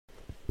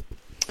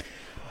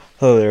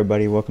Hello there,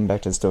 everybody. Welcome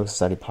back to the Stoic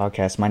Society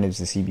Podcast. My name is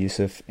Nasib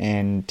Yusuf,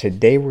 and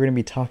today we're going to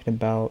be talking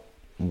about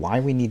why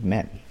we need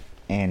men.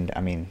 And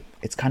I mean,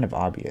 it's kind of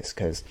obvious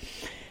because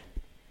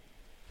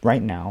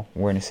right now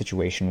we're in a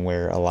situation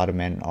where a lot of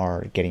men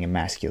are getting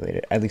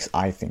emasculated. At least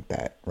I think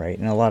that, right?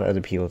 And a lot of other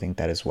people think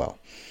that as well.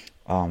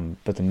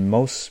 But the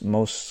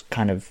most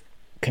kind of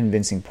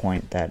convincing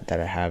point that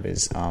I have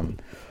is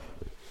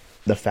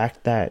the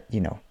fact that,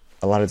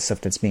 a lot of the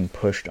stuff that's being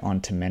pushed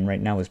onto men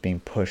right now is being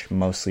pushed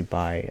mostly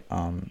by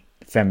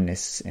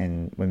feminists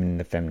and women in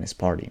the feminist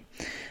party.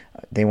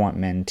 They want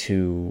men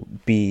to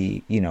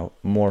be,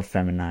 more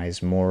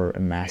feminized, more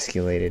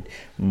emasculated,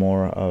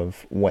 more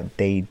of what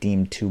they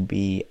deem to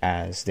be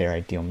as their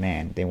ideal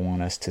man. They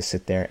want us to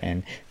sit there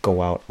and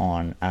go out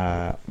on,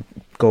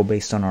 go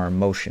based on our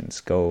emotions,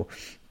 go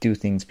do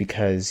things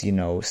because,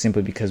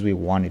 simply because we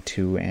wanted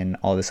to and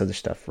all this other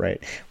stuff, right?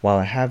 While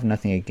I have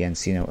nothing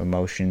against,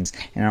 emotions,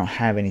 and I don't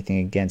have anything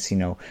against,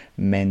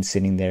 men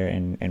sitting there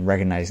and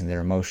recognizing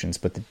their emotions,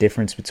 but the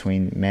difference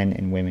between men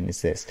and women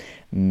is this.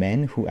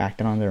 Men who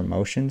act on their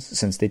emotions,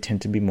 since they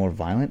tend to be more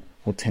violent,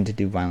 will tend to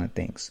do violent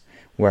things.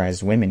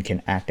 Whereas women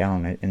can act out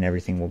on it and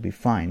everything will be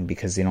fine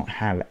because they don't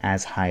have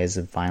as high as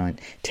a violent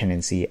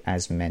tendency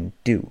as men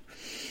do.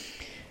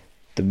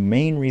 The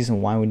main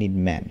reason why we need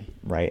men,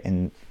 right,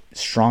 and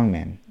strong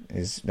men,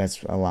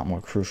 that's a lot more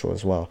crucial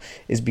as well,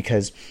 is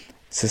because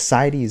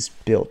society is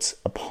built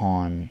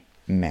upon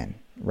men,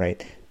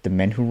 right? The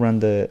men who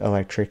run the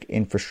electric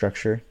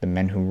infrastructure, the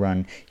men who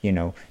run,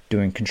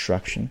 doing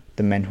construction,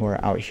 the men who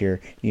are out here,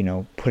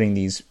 putting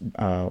these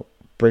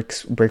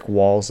brick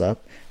walls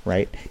up,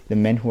 right? The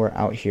men who are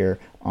out here,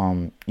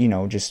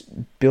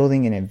 just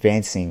building and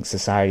advancing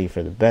society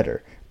for the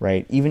better,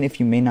 right? Even if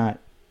you may not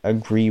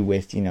agree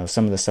with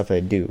some of the stuff they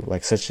do,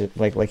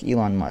 like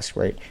Elon Musk,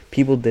 right?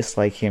 People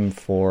dislike him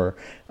for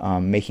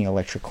making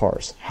electric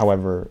cars.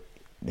 However,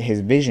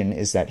 his vision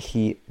is that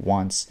he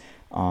wants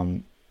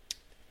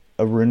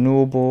a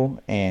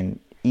renewable and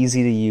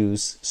easy to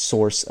use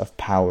source of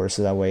power,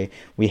 so that way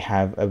we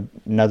have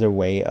another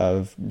way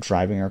of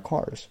driving our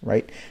cars,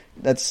 right?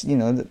 That's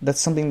that's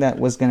something that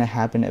was going to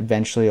happen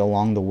eventually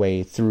along the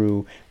way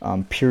through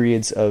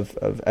periods of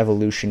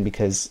evolution,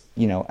 because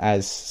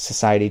as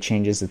society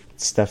changes, the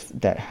stuff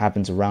that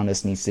happens around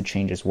us needs to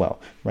change as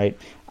well, right?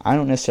 I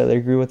don't necessarily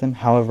agree with him,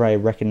 however I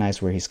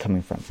recognize where he's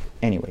coming from.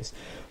 Anyways,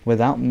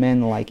 without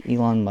men like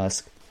Elon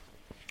Musk,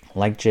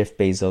 like Jeff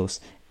Bezos,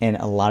 and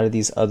a lot of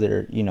these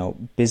other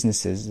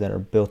businesses that are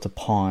built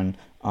upon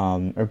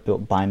or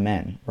built by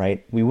men,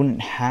 right? We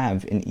wouldn't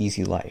have an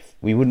easy life.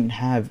 We wouldn't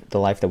have the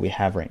life that we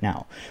have right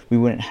now. We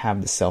wouldn't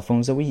have the cell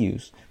phones that we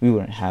use. We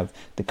wouldn't have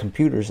the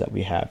computers that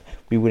we have.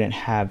 We wouldn't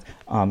have,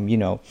 we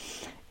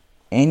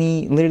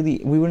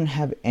wouldn't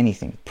have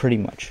anything, pretty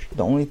much.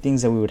 The only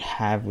things that we would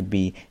have would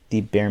be the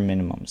bare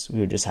minimums.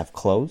 We would just have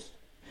clothes,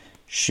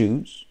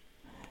 shoes,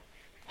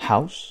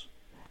 house,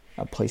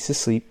 a place to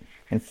sleep,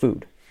 and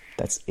food.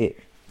 That's it.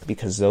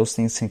 Because those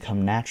things can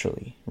come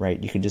naturally, right?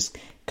 You could just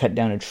cut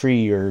down a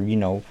tree or,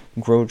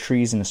 grow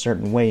trees in a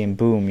certain way, and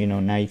boom,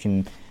 now you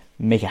can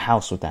make a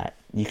house with that.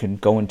 You can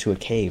go into a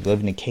cave,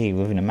 live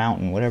in a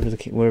mountain, whatever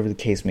the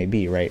case may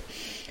be, right?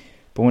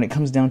 But when it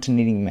comes down to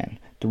needing men,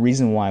 the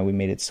reason why we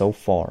made it so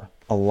far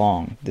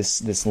along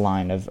this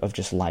line of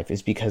just life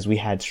is because we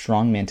had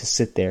strong men to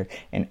sit there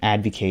and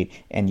advocate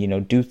and,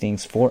 do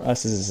things for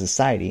us as a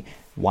society,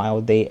 while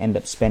they end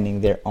up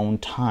spending their own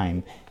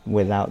time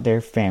without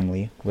their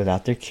family,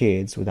 without their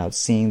kids, without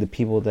seeing the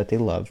people that they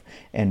love,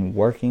 and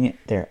working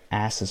their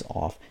asses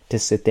off to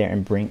sit there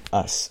and bring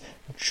us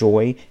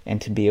joy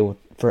and to be able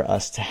for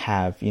us to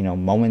have,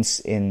 moments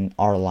in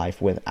our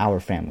life with our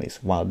families,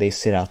 while they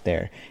sit out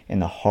there in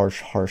the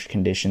harsh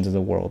conditions of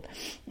the world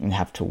and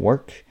have to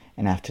work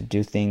and have to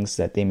do things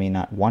that they may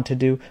not want to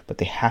do, but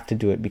they have to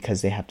do it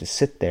because they have to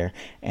sit there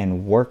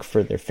and work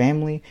for their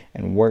family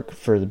and work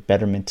for the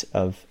betterment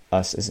of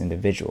us as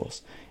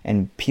individuals.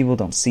 And people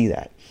don't see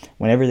that.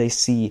 Whenever they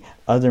see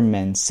other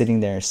men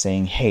sitting there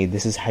saying, hey,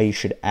 this is how you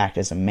should act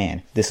as a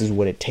man, this is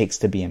what it takes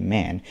to be a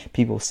man,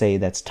 people say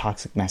that's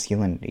toxic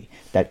masculinity.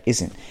 That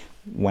isn't.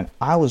 When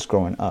I was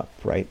growing up,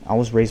 right, I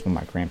was raised by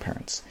my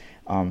grandparents.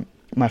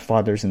 My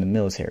father's in the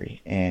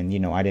military, and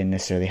I didn't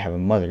necessarily have a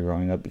mother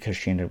growing up because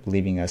she ended up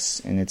leaving us,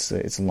 and it's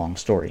a long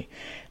story.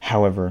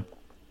 However,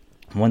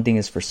 one thing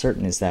is for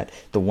certain is that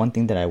the one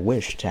thing that I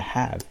wish to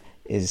have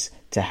is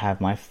to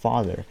have my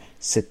father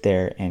sit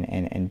there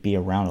and be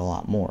around a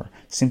lot more,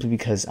 simply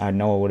because I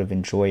know I would have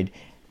enjoyed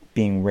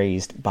being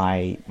raised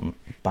by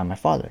my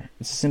father.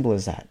 It's as simple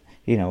as that.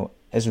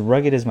 As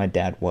rugged as my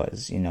dad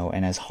was,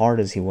 and as hard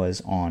as he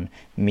was on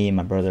me and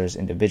my brother as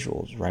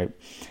individuals, right?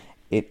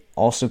 It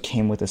also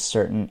came with a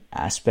certain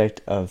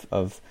aspect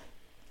of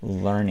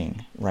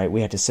learning, right? We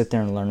had to sit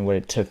there and learn what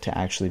it took to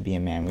actually be a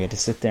man. We had to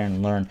sit there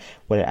and learn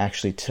what it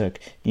actually took,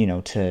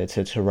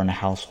 to run a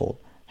household.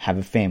 have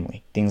a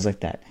family, things like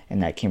that.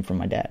 And that came from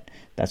my dad.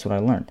 That's what I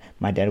learned.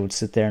 My dad would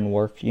sit there and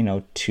work,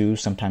 2,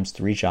 sometimes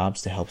 3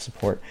 jobs to help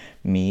support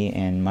me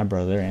and my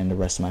brother and the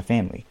rest of my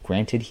family.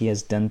 Granted, he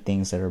has done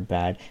things that are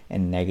bad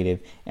and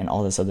negative and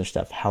all this other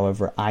stuff.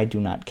 However, I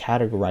do not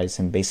categorize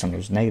him based on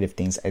those negative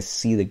things. I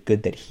see the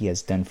good that he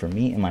has done for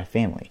me and my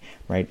family,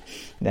 right?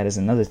 That is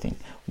another thing.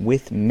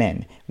 With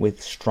men,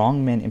 with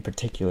strong men in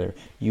particular,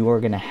 you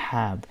are going to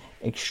have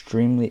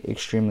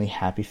extremely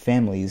happy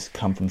families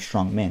come from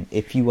strong men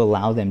if you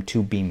allow them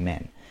to be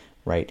men,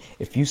 right?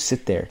 If you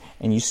sit there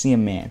and you see a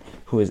man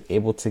who is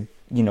able to,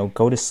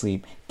 go to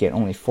sleep, get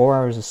only 4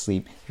 hours of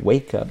sleep,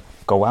 wake up,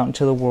 go out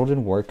into the world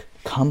and work,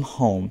 come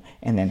home,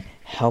 and then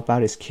help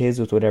out his kids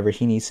with whatever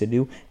he needs to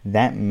do,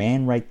 that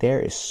man right there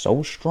is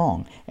so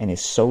strong and is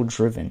so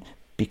driven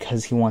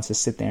because he wants to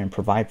sit there and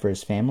provide for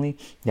his family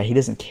that he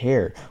doesn't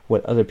care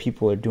what other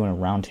people are doing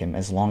around him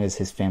as long as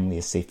his family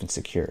is safe and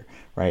secure,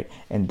 right?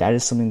 And that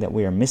is something that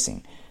we are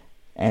missing.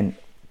 And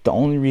the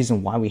only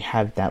reason why we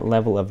have that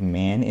level of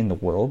man in the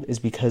world is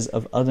because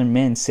of other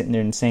men sitting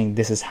there and saying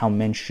this is how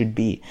men should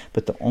be.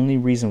 But the only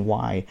reason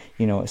why,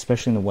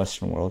 especially in the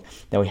Western world,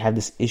 that we have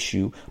this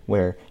issue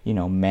where,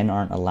 men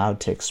aren't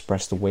allowed to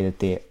express the way that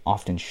they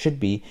often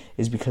should be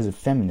is because of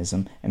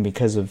feminism and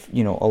because of,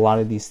 a lot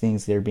of these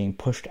things that are being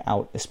pushed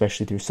out,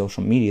 especially through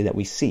social media that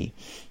we see,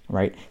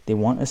 right? They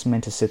want us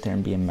men to sit there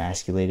and be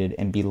emasculated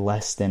and be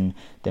less than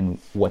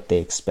what they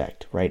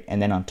expect, right?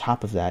 And then on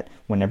top of that,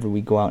 whenever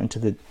we go out into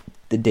the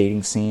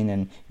dating scene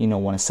and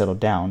want to settle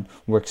down,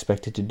 we're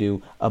expected to do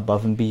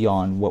above and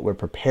beyond what we're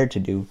prepared to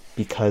do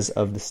because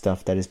of the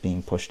stuff that is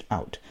being pushed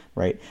out,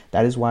 right?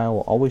 That is why I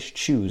will always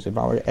choose, if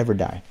I were to ever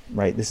die,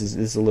 right? This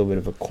is a little bit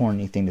of a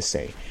corny thing to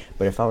say,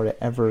 but if I were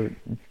to ever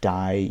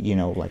die,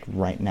 like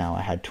right now,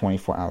 I had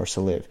 24 hours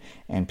to live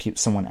and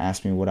someone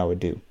asked me what I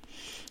would do,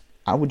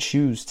 I would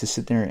choose to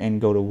sit there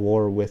and go to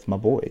war with my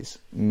boys,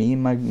 me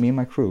and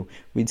my crew.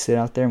 We'd sit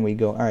out there and we'd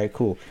go, all right,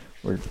 cool.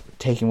 We're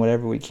taking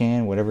whatever we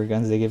can, whatever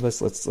guns they give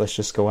us. Let's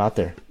just go out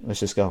there. Let's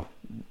just go,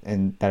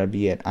 and that'll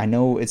be it. I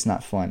know it's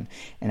not fun,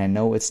 and I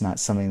know it's not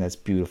something that's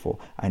beautiful.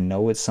 I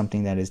know it's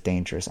something that is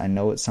dangerous. I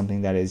know it's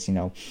something that is,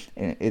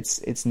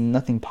 it's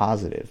nothing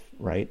positive,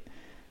 right?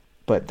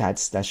 But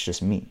that's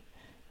just me,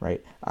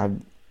 right?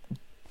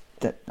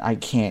 I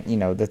can't,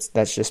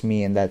 that's just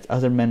me, and that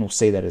other men will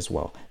say that as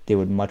well. They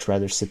would much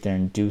rather sit there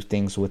and do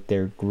things with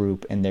their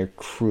group and their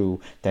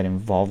crew that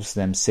involves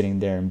them sitting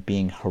there and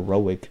being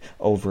heroic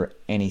over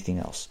anything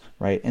else,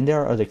 right? And there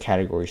are other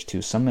categories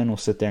too. Some men will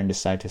sit there and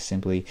decide to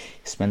simply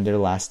spend their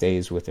last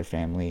days with their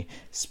family,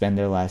 spend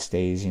their last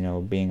days,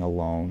 being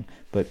alone,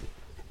 but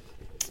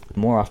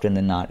more often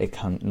than not, it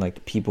comes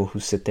like people who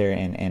sit there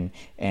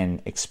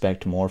and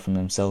expect more from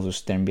themselves will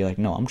sit there and be like,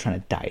 no, I'm trying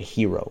to die a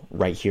hero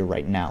right here,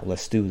 right now.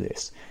 Let's do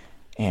this.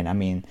 And I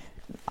mean,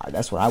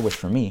 that's what I wish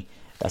for me.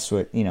 That's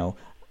what,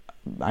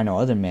 I know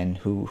other men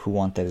who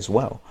want that as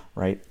well,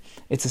 right?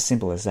 It's as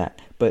simple as that.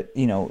 But,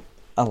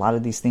 a lot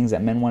of these things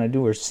that men want to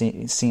do are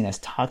seen as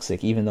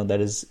toxic, even though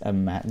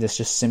that's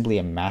just simply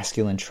a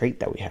masculine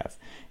trait that we have.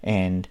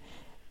 And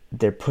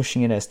they're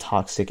pushing it as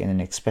toxic and then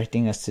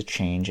expecting us to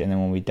change, and then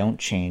when we don't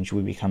change,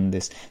 we become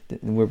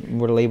we're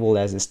labeled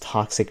as this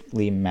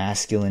toxically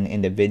masculine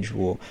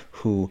individual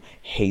who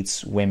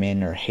hates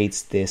women or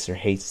hates this or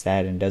hates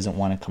that and doesn't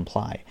want to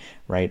comply,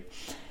 right?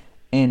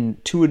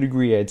 And to a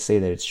degree, I'd say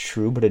that it's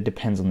true, but it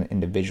depends on the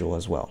individual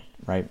as well,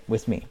 right?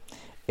 With me,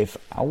 if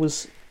I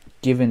was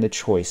given the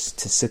choice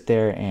to sit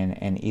there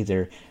and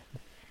either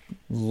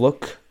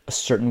look a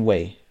certain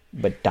way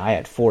but die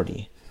at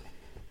 40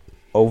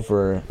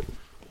 over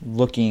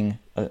looking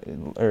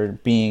or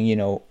being,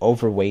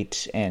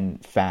 overweight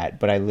and fat,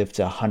 but I live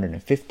to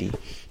 150,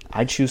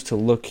 I choose to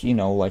look,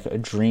 like a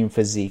dream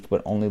physique,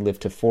 but only live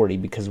to 40,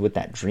 because with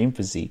that dream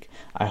physique,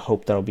 I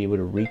hope that I'll be able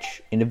to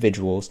reach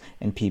individuals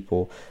and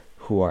people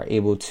who are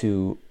able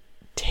to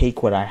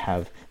take what I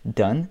have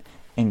done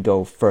and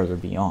go further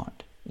beyond,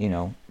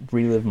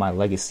 relive my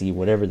legacy,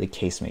 whatever the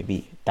case may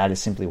be. That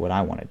is simply what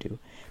I want to do.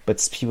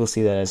 But people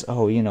see that as,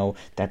 oh,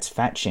 that's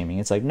fat shaming.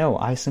 It's like, no,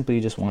 I simply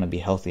just want to be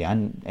healthy.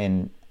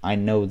 And I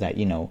know that,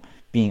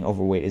 being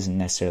overweight isn't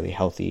necessarily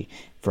healthy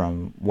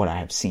from what I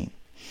have seen.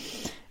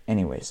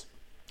 Anyways,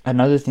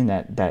 another thing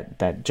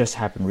that just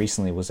happened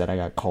recently was that I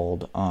got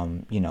called,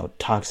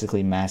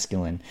 toxically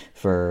masculine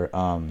for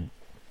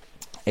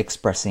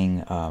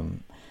expressing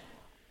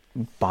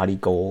body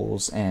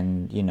goals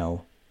and,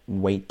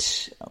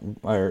 weight,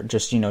 or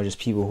just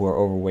people who are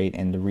overweight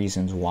and the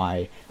reasons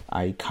why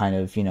I kind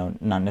of,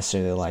 not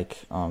necessarily like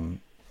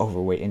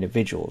overweight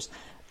individuals.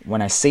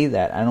 When I say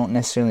that, I don't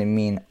necessarily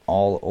mean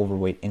all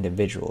overweight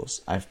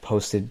individuals. I've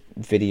posted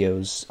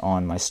videos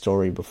on my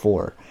story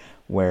before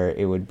where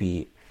it would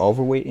be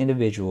overweight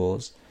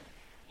individuals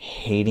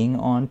hating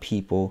on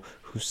people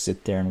who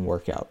sit there and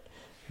work out.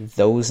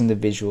 Those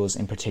individuals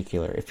in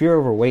particular. If you're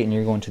overweight and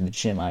you're going to the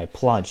gym, I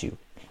applaud you.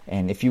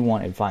 And if you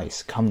want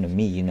advice, come to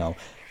me,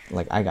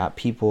 like I got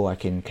people I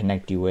can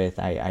connect you with.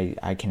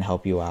 I can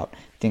help you out,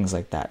 things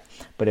like that.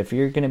 But if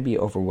you're going to be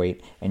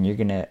overweight and you're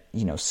going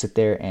to, sit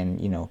there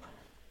and,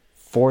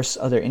 force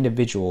other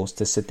individuals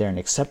to sit there and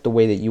accept the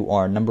way that you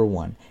are, number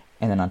one,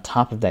 and then on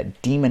top of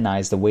that,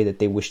 demonize the way that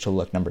they wish to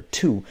look, number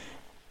two,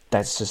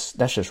 that's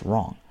just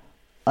wrong.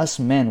 Us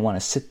men want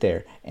to sit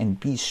there and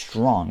be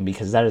strong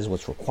because that is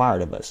what's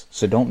required of us.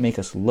 So don't make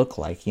us look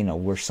like,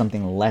 we're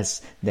something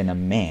less than a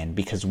man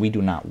because we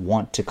do not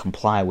want to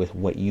comply with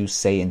what you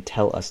say and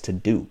tell us to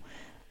do,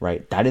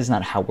 right? That is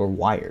not how we're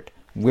wired.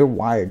 We're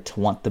wired to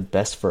want the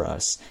best for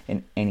us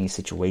in any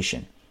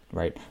situation,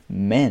 right?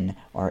 Men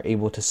are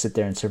able to sit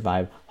there and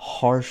survive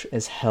harsh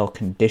as hell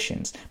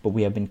conditions, but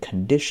we have been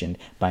conditioned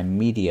by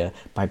media,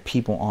 by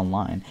people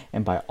online,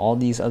 and by all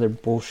these other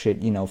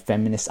bullshit,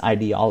 feminist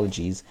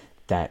ideologies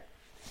that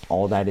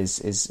all that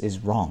is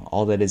wrong,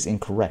 all that is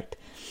incorrect.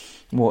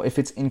 Well, if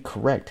it's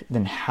incorrect,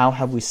 then how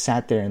have we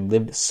sat there and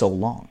lived so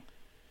long,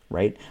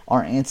 right?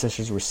 Our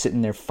ancestors were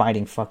sitting there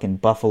fighting fucking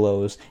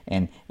buffaloes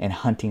and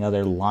hunting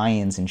other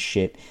lions and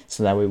shit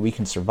so that way we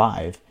can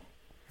survive.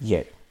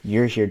 Yet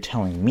you're here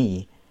telling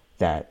me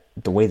that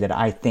the way that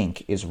I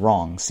think is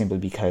wrong simply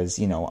because,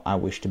 I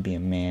wish to be a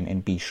man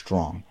and be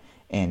strong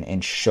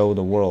and show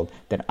the world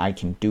that I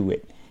can do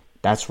it.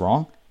 That's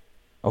wrong?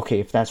 Okay,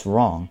 if that's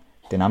wrong,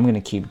 then I'm going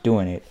to keep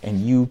doing it,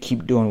 and you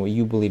keep doing what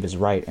you believe is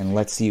right, and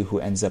let's see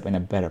who ends up in a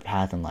better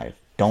path in life.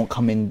 Don't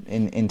come in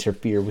and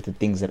interfere with the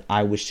things that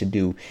I wish to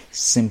do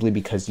simply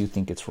because you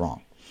think it's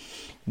wrong.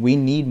 We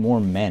need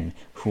more men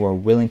who are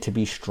willing to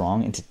be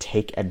strong and to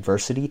take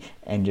adversity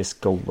and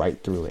just go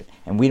right through it.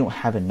 And we don't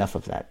have enough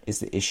of that is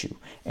the issue.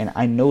 And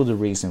I know the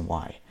reason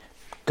why.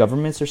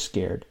 Governments are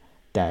scared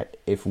that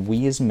if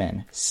we as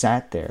men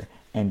sat there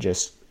and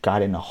just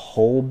got in a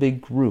whole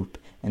big group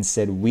and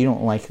said, we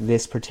don't like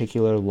this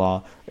particular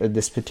law or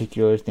this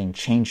particular thing,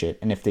 change it.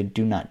 And if they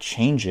do not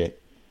change it,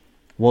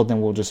 well,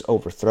 then we'll just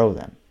overthrow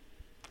them.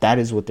 That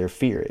is what their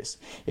fear is.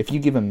 If you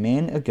give a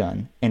man a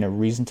gun and a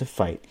reason to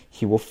fight,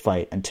 he will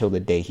fight until the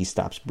day he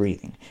stops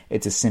breathing.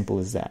 It's as simple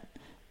as that,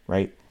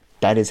 right?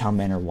 That is how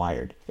men are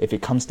wired. If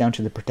it comes down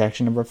to the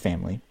protection of our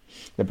family,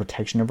 the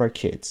protection of our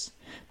kids,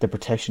 the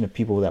protection of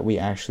people that we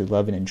actually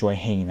love and enjoy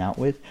hanging out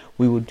with,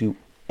 we will do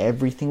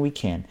everything we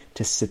can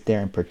to sit there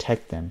and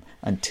protect them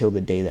until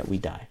the day that we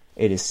die.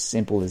 It is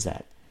simple as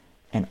that.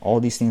 And all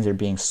these things are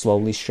being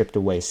slowly stripped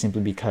away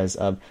simply because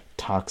of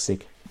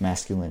toxic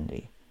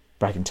masculinity.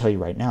 But I can tell you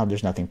right now,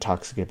 there's nothing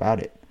toxic about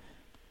it.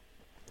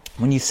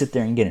 When you sit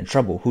there and get in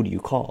trouble, who do you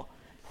call?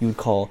 You would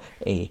call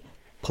a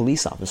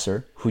police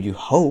officer who you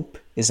hope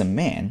is a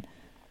man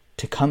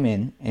to come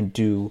in and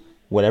do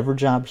whatever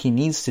job he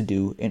needs to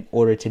do in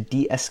order to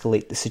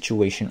de-escalate the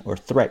situation or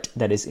threat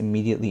that is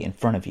immediately in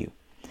front of you.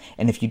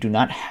 And if you do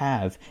not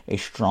have a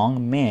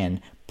strong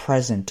man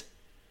present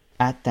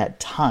at that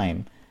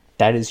time,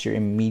 that is your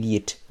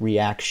immediate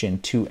reaction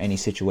to any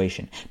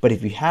situation. But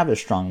if you have a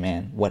strong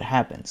man, what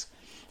happens?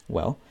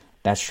 Well,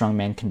 that strong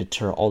man can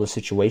deter all the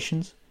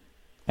situations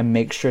and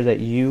make sure that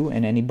you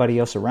and anybody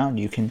else around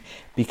you can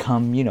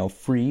become,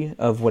 free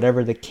of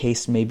whatever the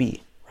case may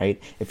be,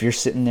 right? If you're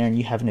sitting there and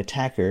you have an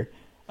attacker,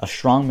 a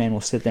strong man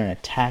will sit there and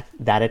attack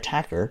that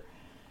attacker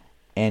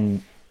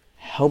and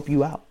help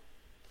you out.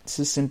 It's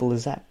as simple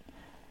as that,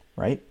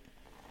 right?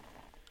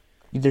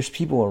 There's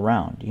people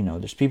around,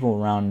 there's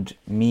people around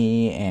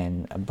me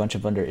and a bunch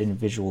of other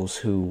individuals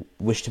who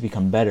wish to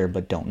become better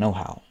but don't know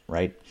how,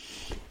 right?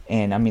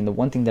 And I mean, the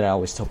one thing that I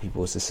always tell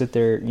people is to sit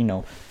there,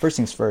 first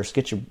things first,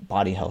 get your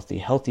body healthy.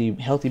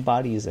 Healthy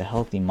body is a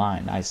healthy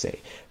mind, I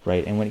say,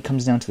 right? And when it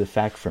comes down to the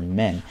fact for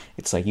men,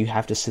 it's like you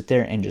have to sit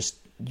there and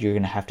you're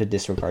going to have to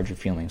disregard your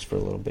feelings for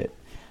a little bit,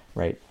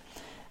 right?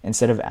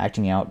 Instead of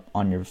acting out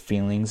on your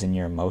feelings and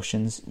your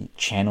emotions,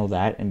 channel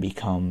that and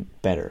become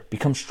better,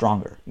 become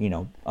stronger,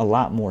 a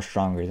lot more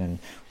stronger than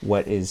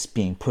what is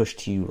being pushed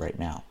to you right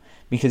now.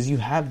 Because you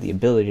have the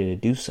ability to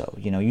do so,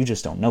 you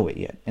just don't know it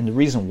yet. And the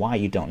reason why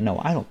you don't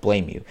know, I don't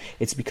blame you.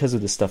 It's because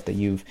of the stuff that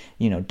you've,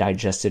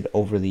 digested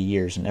over the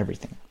years and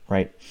everything,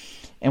 right?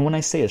 And when I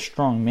say a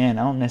strong man,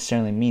 I don't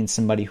necessarily mean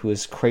somebody who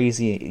is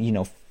crazy,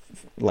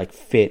 like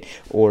fit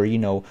or,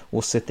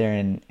 will sit there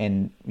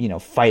and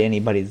fight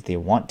anybody that they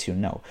want to.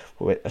 No.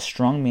 A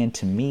strong man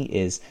to me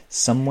is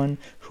someone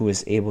who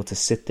is able to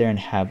sit there and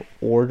have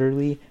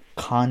orderly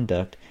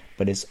conduct,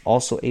 but is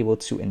also able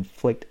to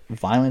inflict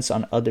violence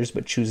on others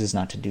but chooses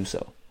not to do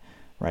so,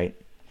 right?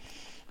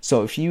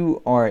 So if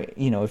you are,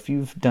 if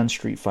you've done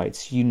street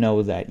fights, you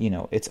know that,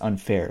 it's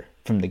unfair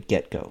from the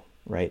get-go,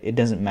 right? It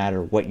doesn't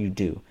matter what you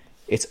do.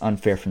 It's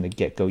unfair from the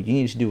get-go. You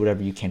need to do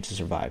whatever you can to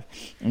survive.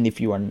 And if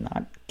you are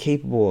not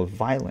capable of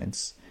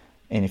violence,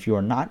 and if you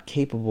are not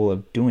capable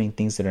of doing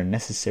things that are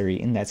necessary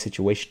in that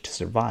situation to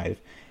survive,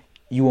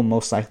 you will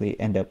most likely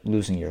end up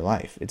losing your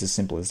life. It's as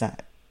simple as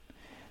that.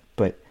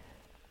 But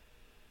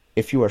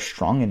if you are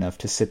strong enough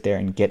to sit there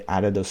and get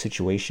out of those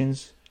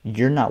situations,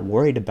 you're not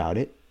worried about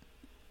it.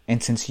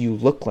 And since you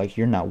look like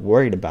you're not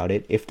worried about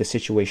it, if the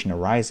situation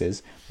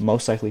arises,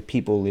 most likely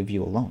people will leave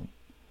you alone,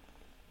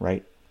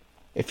 right?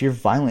 If you're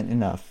violent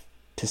enough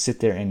to sit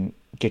there and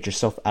get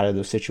yourself out of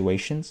those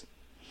situations,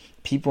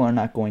 people are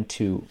not going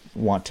to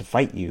want to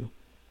fight you,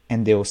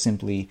 and they will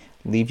simply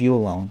leave you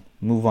alone,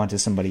 move on to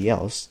somebody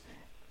else,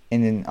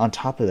 And then on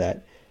top of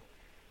that,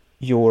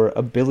 your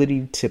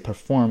ability to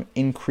perform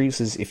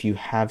increases if you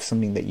have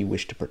something that you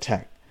wish to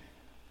protect,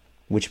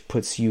 which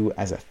puts you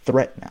as a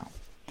threat now.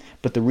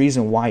 But the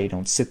reason why you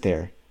don't sit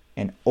there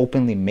and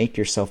openly make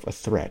yourself a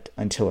threat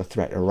until a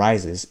threat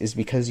arises is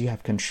because you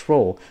have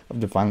control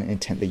of the violent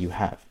intent that you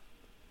have,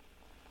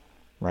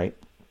 right?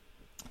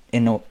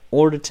 In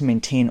order to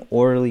maintain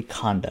orderly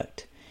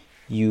conduct,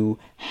 you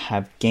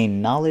have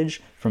gained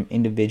knowledge from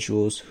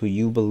individuals who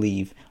you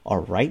believe are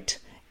right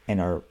and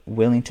are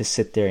willing to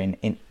sit there and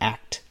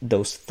enact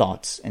those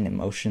thoughts and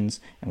emotions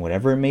and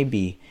whatever it may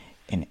be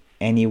in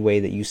any way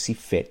that you see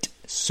fit,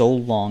 so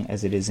long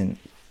as it is in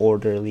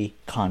orderly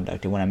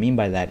conduct. And what I mean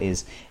by that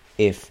is,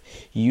 if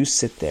you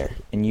sit there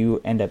and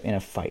you end up in a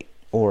fight,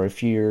 or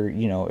if you're,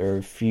 or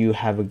if you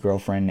have a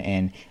girlfriend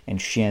and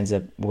she ends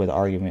up with an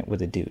argument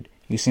with a dude,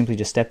 you simply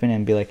just step in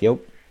and be like, yo,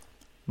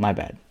 my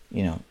bad.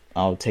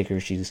 I'll take her.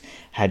 She's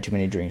had too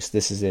many drinks.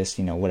 This is this,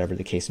 whatever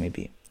the case may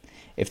be.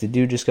 If the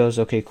dude just goes,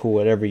 okay, cool,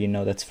 whatever,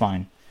 that's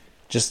fine.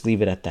 Just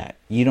leave it at that.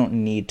 You don't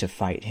need to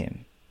fight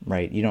him,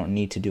 right? You don't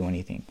need to do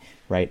anything,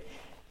 right?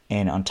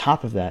 And on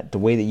top of that, the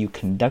way that you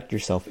conduct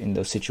yourself in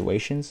those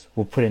situations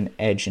will put an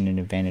edge and an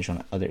advantage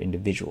on other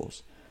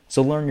individuals.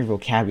 So learn your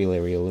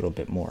vocabulary a little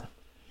bit more.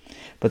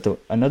 But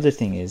another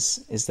thing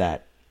is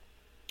that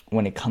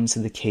when it comes to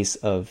the case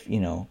of,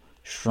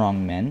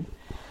 strong men,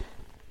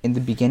 in the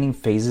beginning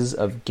phases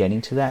of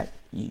getting to that,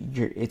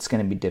 it's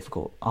going to be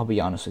difficult. I'll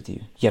be honest with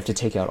you. You have to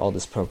take out all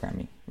this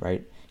programming,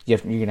 right? You're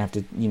going to have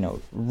to,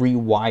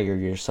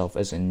 rewire yourself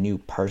as a new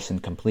person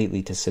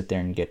completely to sit there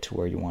and get to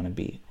where you want to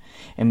be.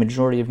 And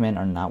majority of men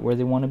are not where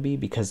they want to be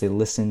because they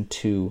listen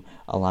to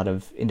a lot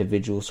of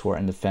individuals who are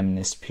in the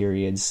feminist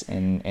periods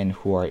and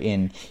who are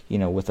in,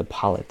 with the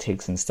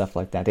politics and stuff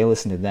like that. They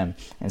listen to them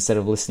instead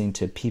of listening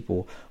to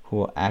people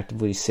who are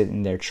actively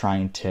sitting there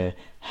trying to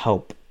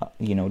help,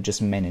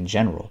 just men in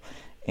general.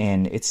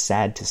 And it's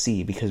sad to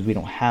see because we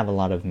don't have a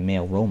lot of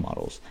male role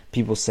models.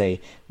 People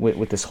say,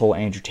 with this whole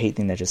Andrew Tate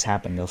thing that just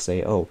happened, they'll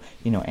say, oh,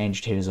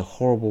 Andrew Tate is a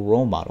horrible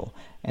role model.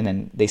 And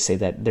then they say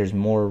that there's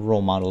more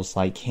role models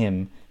like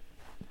him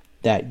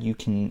that you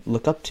can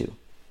look up to.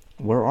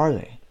 Where are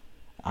they?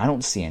 I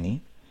don't see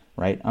any,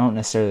 right? I don't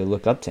necessarily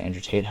look up to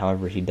Andrew Tate.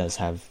 However, he does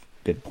have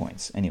good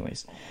points.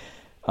 Anyways,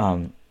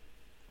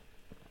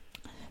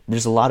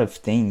 there's a lot of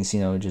things,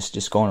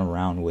 just going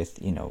around with,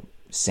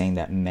 saying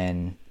that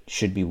men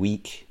should be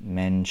weak,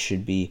 men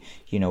should be,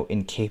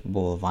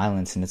 incapable of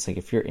violence. And it's like,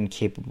 if you're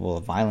incapable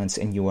of violence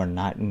and you are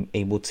not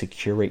able to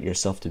curate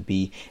yourself to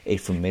be a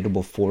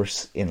formidable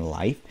force in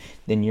life,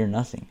 then you're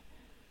nothing.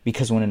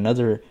 Because when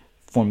another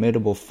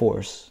formidable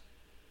force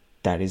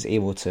that is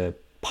able to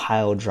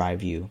pile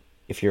drive you,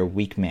 if you're a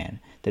weak man,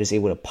 that is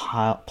able to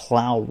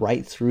plow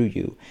right through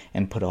you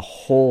and put a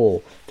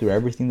hole through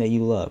everything that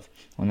you love,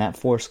 when that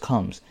force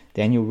comes,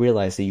 then you'll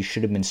realize that you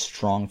should have been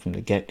strong from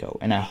the get-go.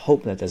 And I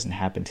hope that doesn't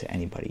happen to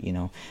anybody,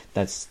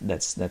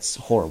 that's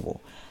horrible.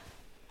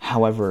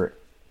 However,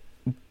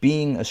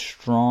 being a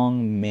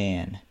strong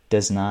man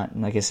does not,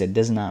 like I said,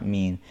 does not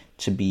mean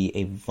to be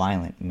a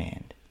violent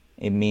man.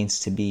 It means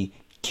to be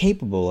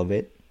capable of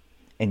it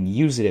and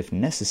use it if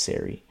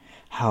necessary.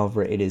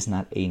 However, it is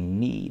not a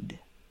need,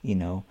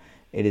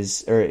 It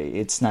is, or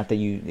it's not that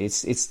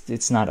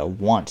it's not a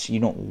want. You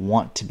don't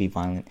want to be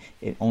violent.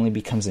 It only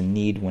becomes a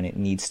need when it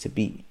needs to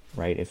be,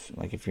 right? If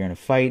you're in a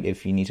fight,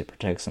 if you need to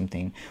protect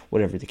something,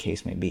 whatever the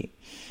case may be.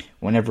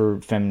 Whenever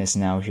feminists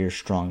now hear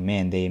strong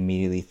man, they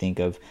immediately think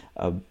of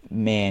a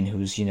man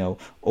who's,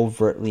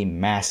 overtly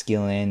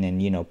masculine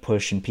and,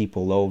 pushing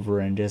people over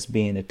and just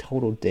being a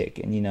total dick.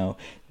 And,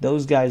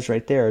 those guys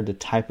right there are the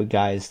type of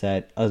guys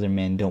that other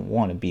men don't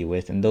want to be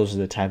with. And those are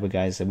the type of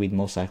guys that we'd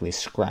most likely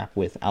scrap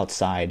with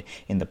outside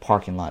in the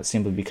parking lot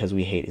simply because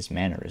we hate his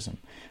mannerism,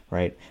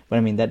 right?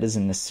 But that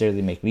doesn't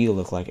necessarily make me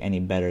look like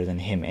any better than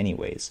him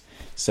anyways.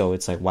 So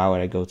it's like, why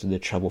would I go through the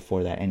trouble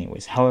for that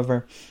anyways?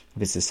 However,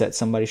 if it's to set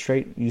somebody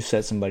straight, you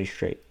set somebody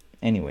straight.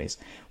 Anyways,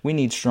 we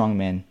need strong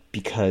men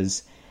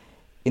because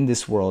in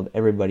this world,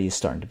 everybody is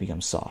starting to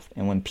become soft.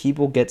 And when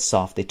people get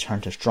soft, they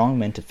turn to strong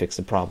men to fix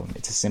the problem.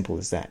 It's as simple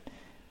as that.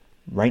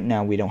 Right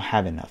now, we don't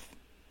have enough.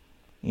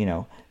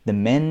 The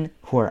men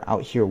who are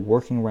out here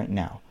working right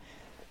now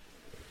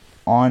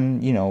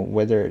on,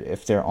 whether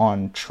if they're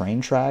on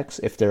train tracks,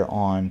 if they're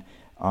on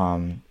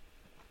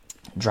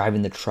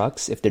driving the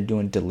trucks, if they're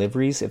doing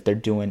deliveries, if they're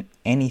doing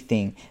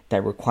anything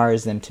that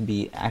requires them to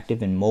be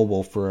active and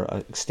mobile for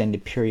an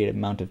extended period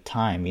amount of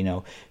time,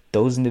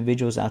 those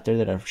individuals out there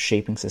that are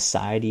shaping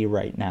society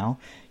right now,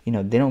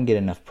 they don't get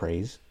enough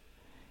praise,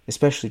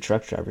 especially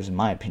truck drivers, in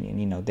my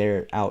opinion.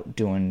 They're out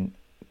doing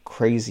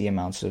crazy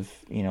amounts of,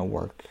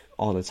 work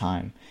all the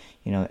time,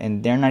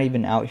 and they're not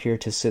even out here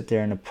to sit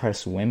there and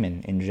oppress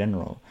women in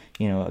general.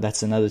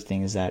 That's another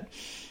thing, is that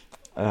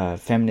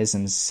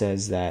feminism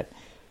says that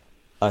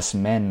us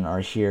men are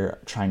here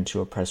trying to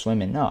oppress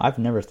women. No, I've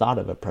never thought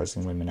of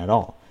oppressing women at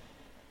all.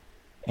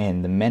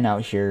 And the men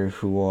out here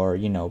who are,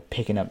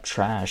 picking up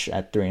trash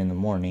at 3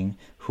 a.m,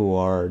 who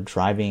are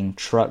driving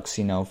trucks,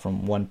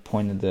 from one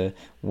point of the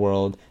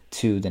world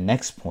to the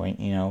next point,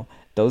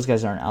 those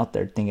guys aren't out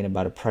there thinking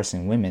about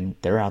oppressing women.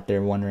 They're out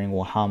there wondering,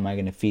 well, how am I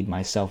going to feed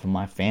myself and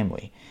my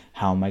family?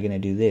 How am I going to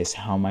do this?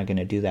 How am I going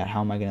to do that?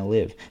 How am I going to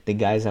live? The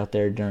guys out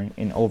there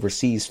in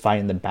overseas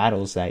fighting the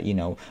battles that,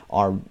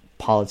 our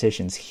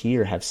politicians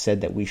here have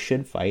said that we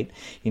should fight,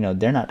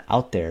 they're not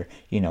out there,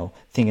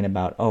 thinking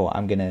about, oh,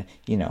 I'm going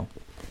to,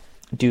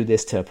 do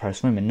this to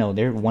oppress women. No,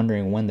 they're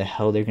wondering when the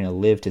hell they're going to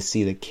live to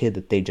see the kid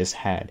that they just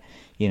had.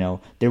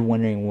 They're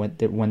wondering when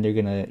they're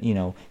going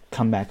to,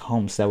 come back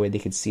home so that way they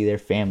could see their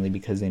family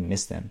because they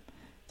miss them.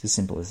 It's as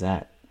simple as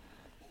that.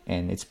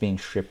 And it's being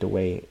stripped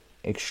away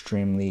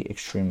extremely,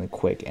 extremely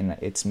quick. And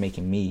it's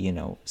making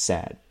me,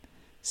 sad.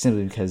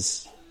 Simply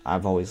because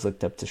I've always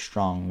looked up to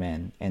strong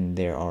men, and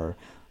there are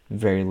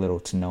very little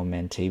to no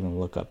men to even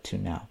look up to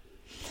now.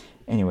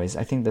 Anyways,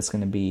 I think that's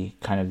going to be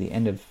kind of the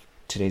end of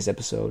today's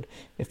episode.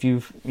 If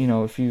you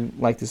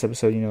like this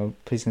episode,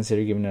 please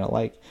consider giving it a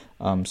like.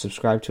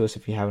 Subscribe to us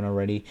if you haven't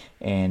already,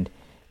 and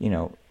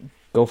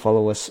go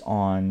follow us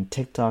on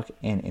TikTok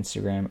and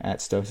Instagram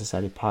at Stoic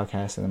Society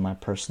Podcast, and then my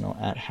personal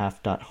at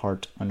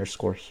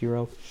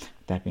half.heart_hero.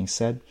 That being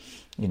said,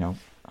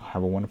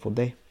 have a wonderful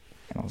day,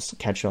 and I'll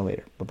catch y'all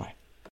later. Bye bye.